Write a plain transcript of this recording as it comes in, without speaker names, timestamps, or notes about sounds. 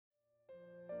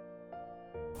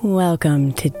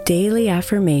Welcome to Daily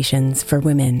Affirmations for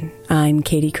Women. I'm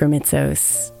Katie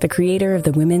Kremitzos, the creator of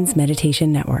the Women's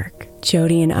Meditation Network.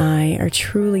 Jody and I are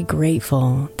truly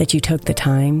grateful that you took the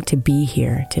time to be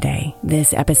here today.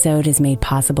 This episode is made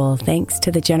possible thanks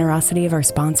to the generosity of our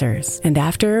sponsors. And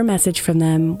after a message from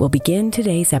them, we'll begin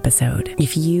today's episode.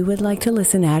 If you would like to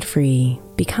listen ad-free,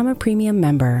 become a premium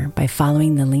member by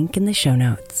following the link in the show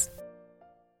notes.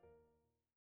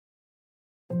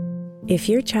 If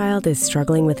your child is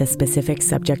struggling with a specific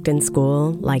subject in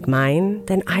school, like mine,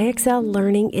 then IXL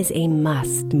Learning is a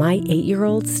must. My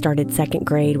 8-year-old started second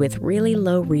grade with really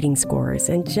low reading scores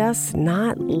and just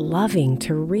not loving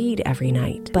to read every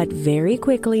night. But very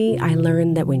quickly, I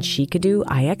learned that when she could do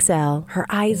IXL, her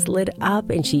eyes lit up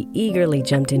and she eagerly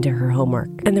jumped into her homework.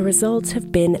 And the results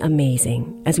have been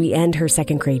amazing. As we end her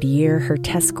second grade year, her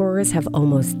test scores have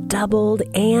almost doubled,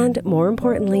 and more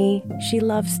importantly, she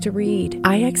loves to read.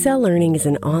 IXL Learning is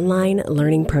an online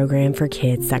learning program for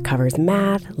kids that covers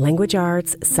math, language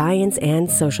arts, science, and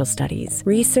social studies.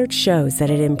 Research shows that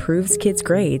it improves kids'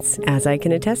 grades, as I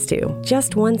can attest to.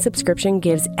 Just one subscription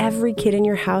gives every kid in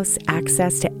your house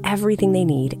access to everything they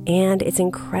need, and it's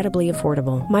incredibly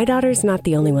affordable. My daughter's not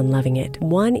the only one loving it.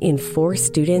 1 in 4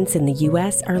 students in the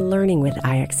U.S. are learning with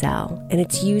IXL, and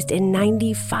it's used in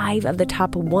 95 of the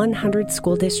top 100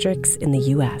 school districts in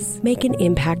the U.S. Make an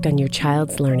impact on your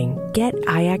child's learning. Get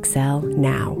IXL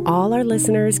now. All our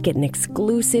listeners get an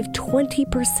exclusive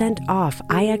 20% off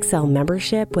IXL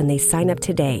membership when they sign up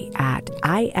today at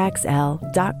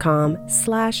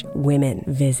IXL.com/women.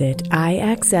 Visit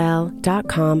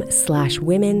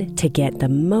IXL.com/women to get the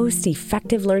most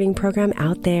effective learning program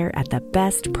out there at the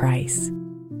best price.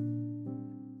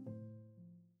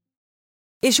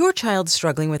 Is your child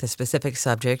struggling with a specific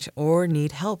subject or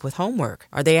need help with homework?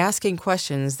 Are they asking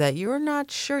questions that you're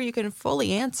not sure you can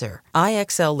fully answer?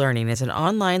 IXL Learning is an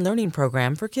online learning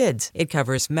program for kids. It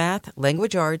covers math,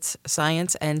 language arts,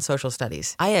 science, and social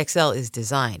studies. IXL is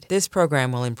designed. This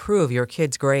program will improve your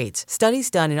kids' grades.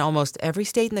 Studies done in almost every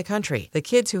state in the country. The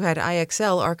kids who had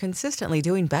IXL are consistently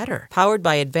doing better. Powered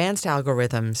by advanced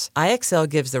algorithms, IXL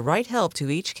gives the right help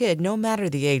to each kid no matter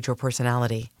the age or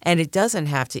personality. And it doesn't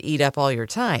have to eat up all your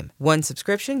time. One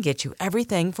subscription gets you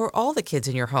everything for all the kids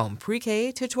in your home,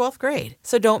 pre-K to 12th grade.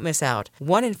 So don't miss out.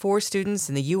 1 in 4 students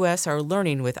in the U.S. are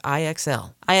learning with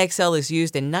IXL. IXL is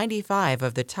used in 95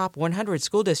 of the top 100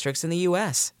 school districts in the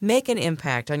U.S. Make an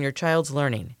impact on your child's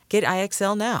learning. Get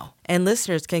IXL now. And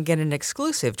listeners can get an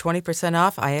exclusive 20%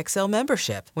 off IXL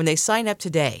membership when they sign up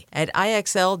today at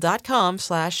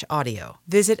IXL.com/audio.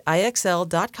 Visit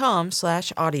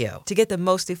IXL.com/audio to get the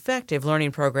most effective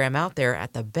learning program out there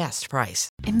at the best price.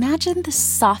 Imagine the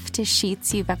softest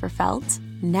sheets you've ever felt.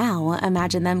 Now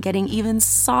imagine them getting even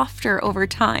softer over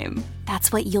time.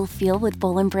 That's what you'll feel with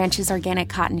Boll & Branch's organic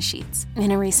cotton sheets. In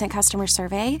a recent customer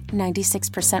survey,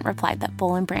 96% replied that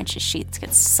Boll & Branch's sheets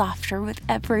get softer with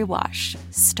every wash.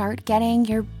 Start getting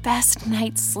your best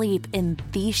night's sleep in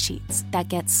these sheets that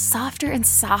get softer and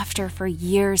softer for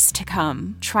years to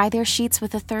come. Try their sheets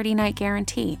with a 30-night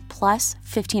guarantee, plus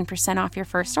 15% off your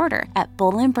first order at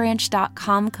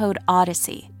bollandbranch.com code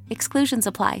Odyssey. Exclusions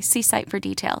apply. See site for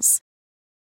details.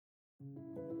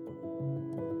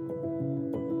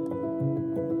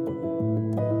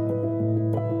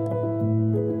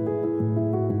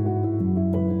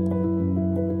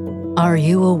 Are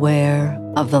you aware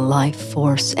of the life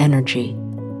force energy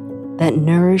that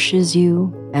nourishes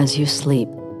you as you sleep,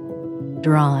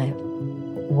 drive,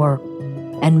 work,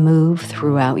 and move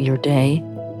throughout your day?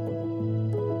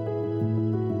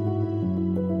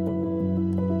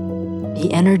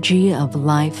 The energy of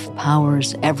life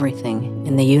powers everything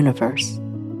in the universe,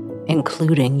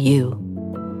 including you.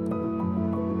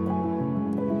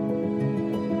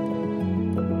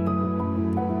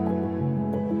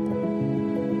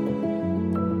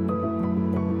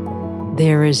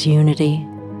 There is unity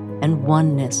and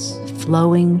oneness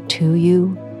flowing to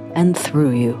you and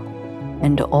through you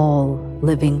and all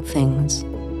living things.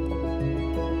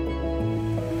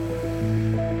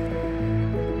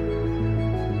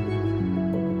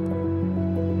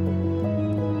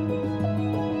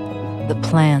 The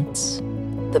plants,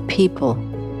 the people,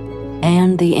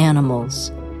 and the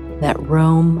animals that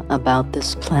roam about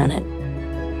this planet.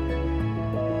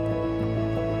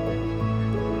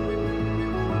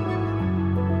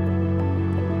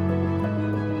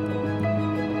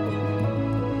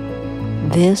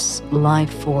 This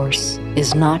life force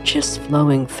is not just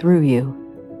flowing through you,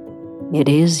 it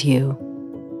is you.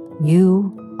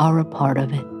 You are a part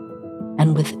of it,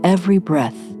 and with every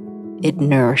breath, it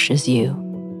nourishes you.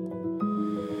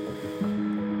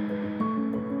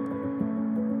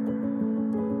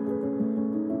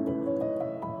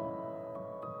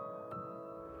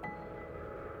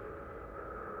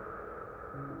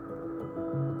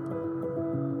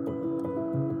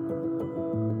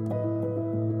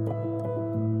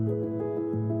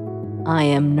 I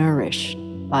am nourished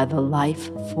by the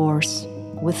life force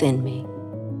within me.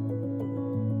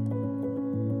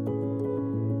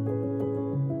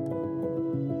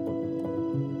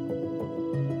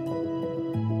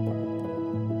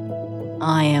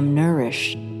 I am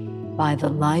nourished by the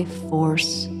life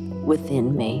force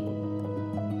within me.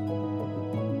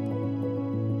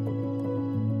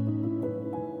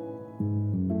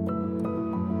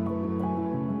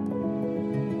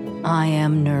 I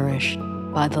am nourished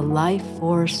by the life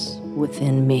force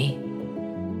within me.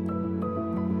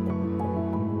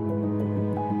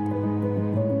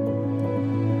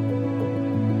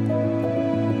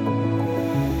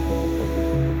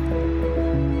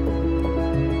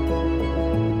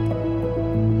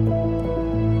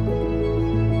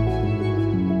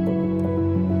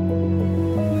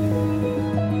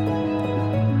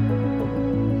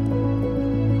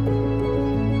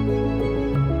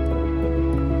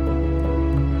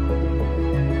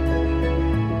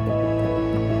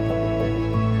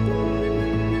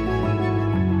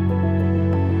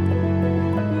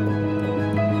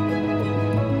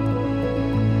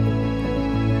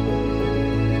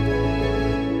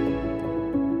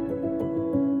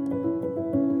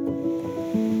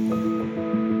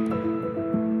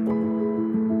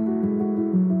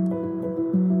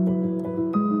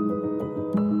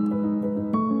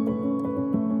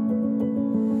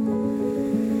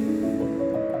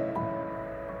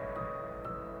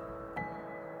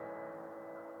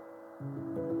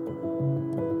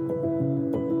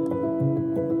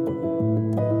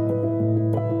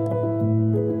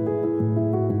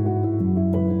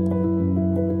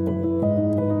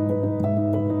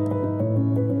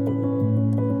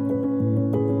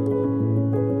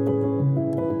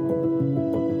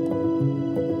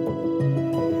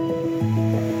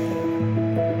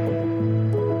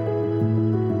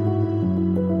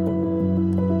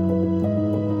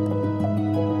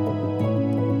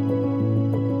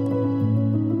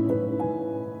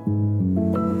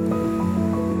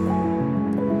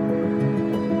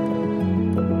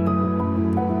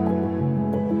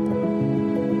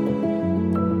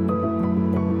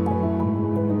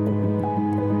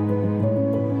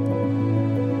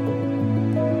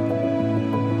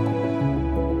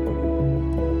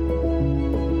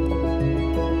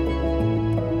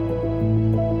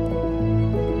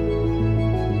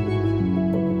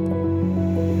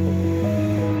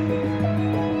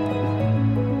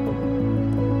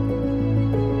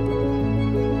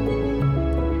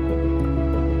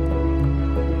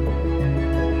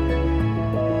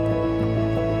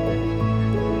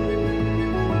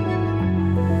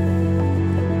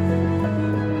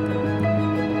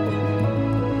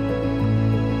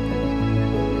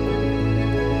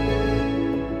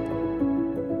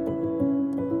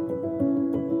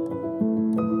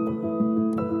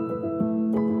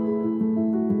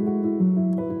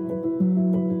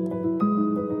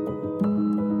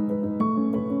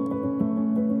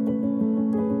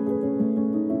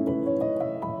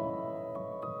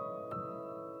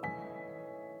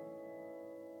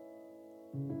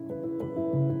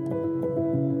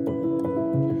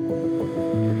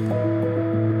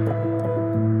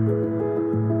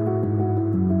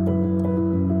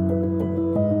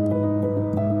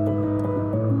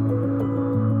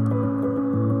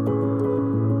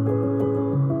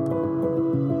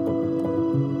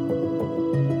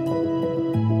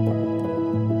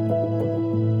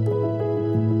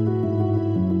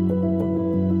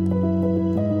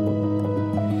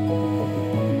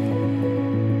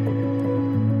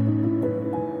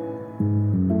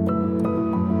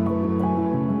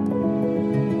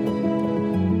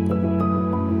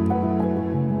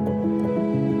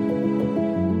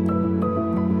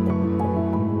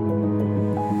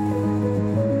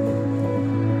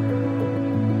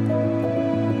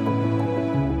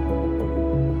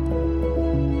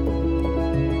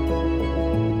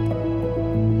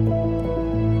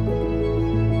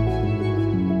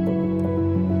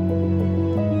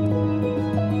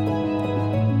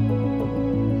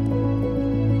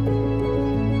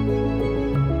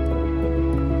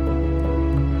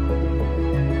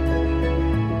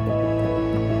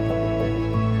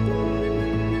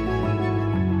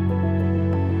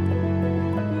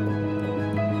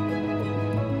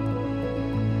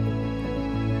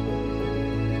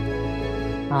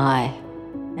 I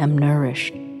am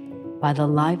nourished by the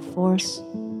life force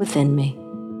within me.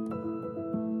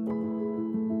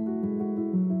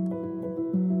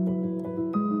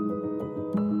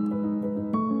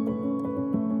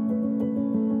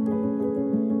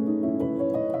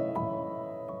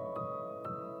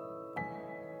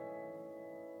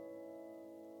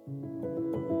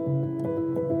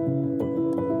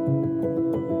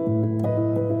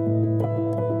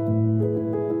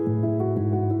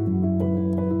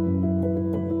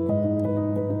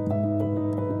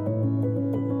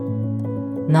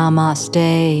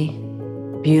 Namaste,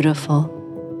 beautiful.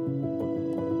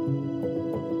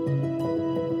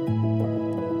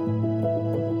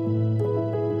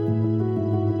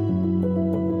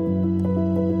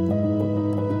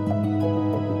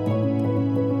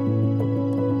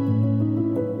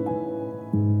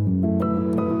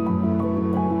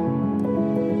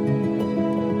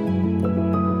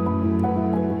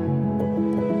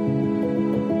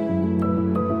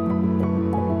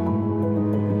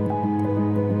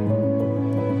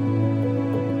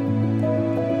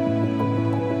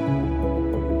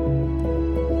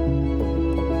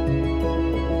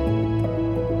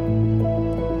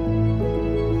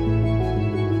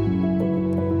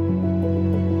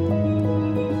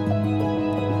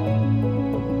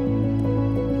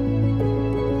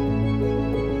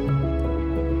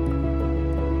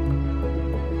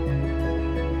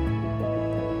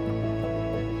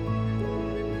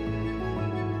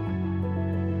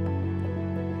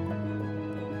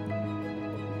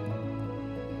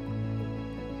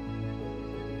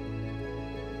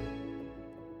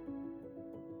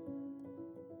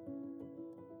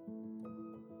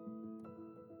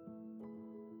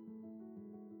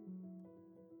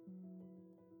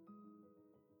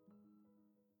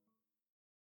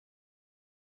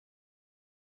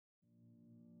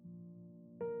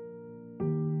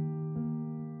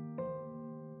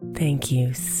 Thank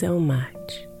you so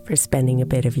much for spending a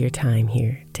bit of your time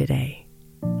here today.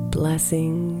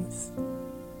 Blessings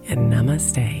and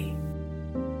namaste.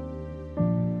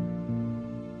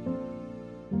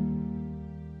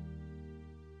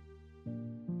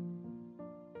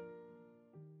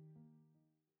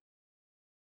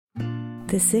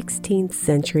 The 16th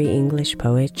century English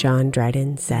poet John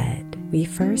Dryden said, "We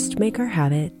first make our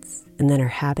habits, and then our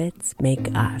habits make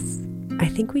us." I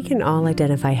think we can all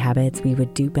identify habits we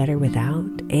would do better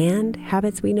without, and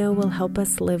habits we know will help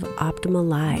us live optimal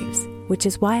lives, which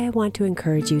is why I want to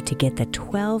encourage you to get the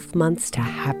 12 Months to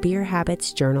Happier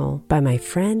Habits journal by my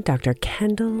friend Dr.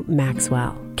 Kendall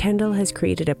Maxwell. Kendall has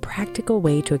created a practical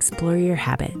way to explore your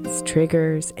habits,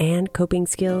 triggers, and coping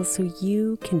skills so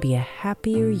you can be a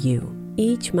happier you.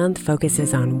 Each month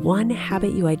focuses on one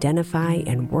habit you identify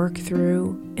and work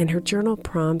through, and her journal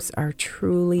prompts are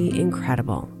truly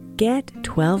incredible. Get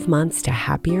 12 Months to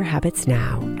Happier Habits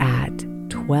now at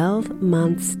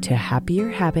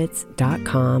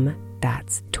 12monthstohappierhabits.com.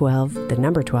 That's 12, the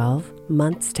number 12,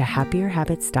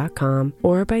 monthstohappierhabits.com,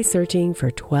 or by searching for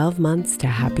 12 Months to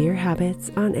Happier Habits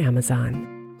on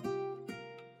Amazon.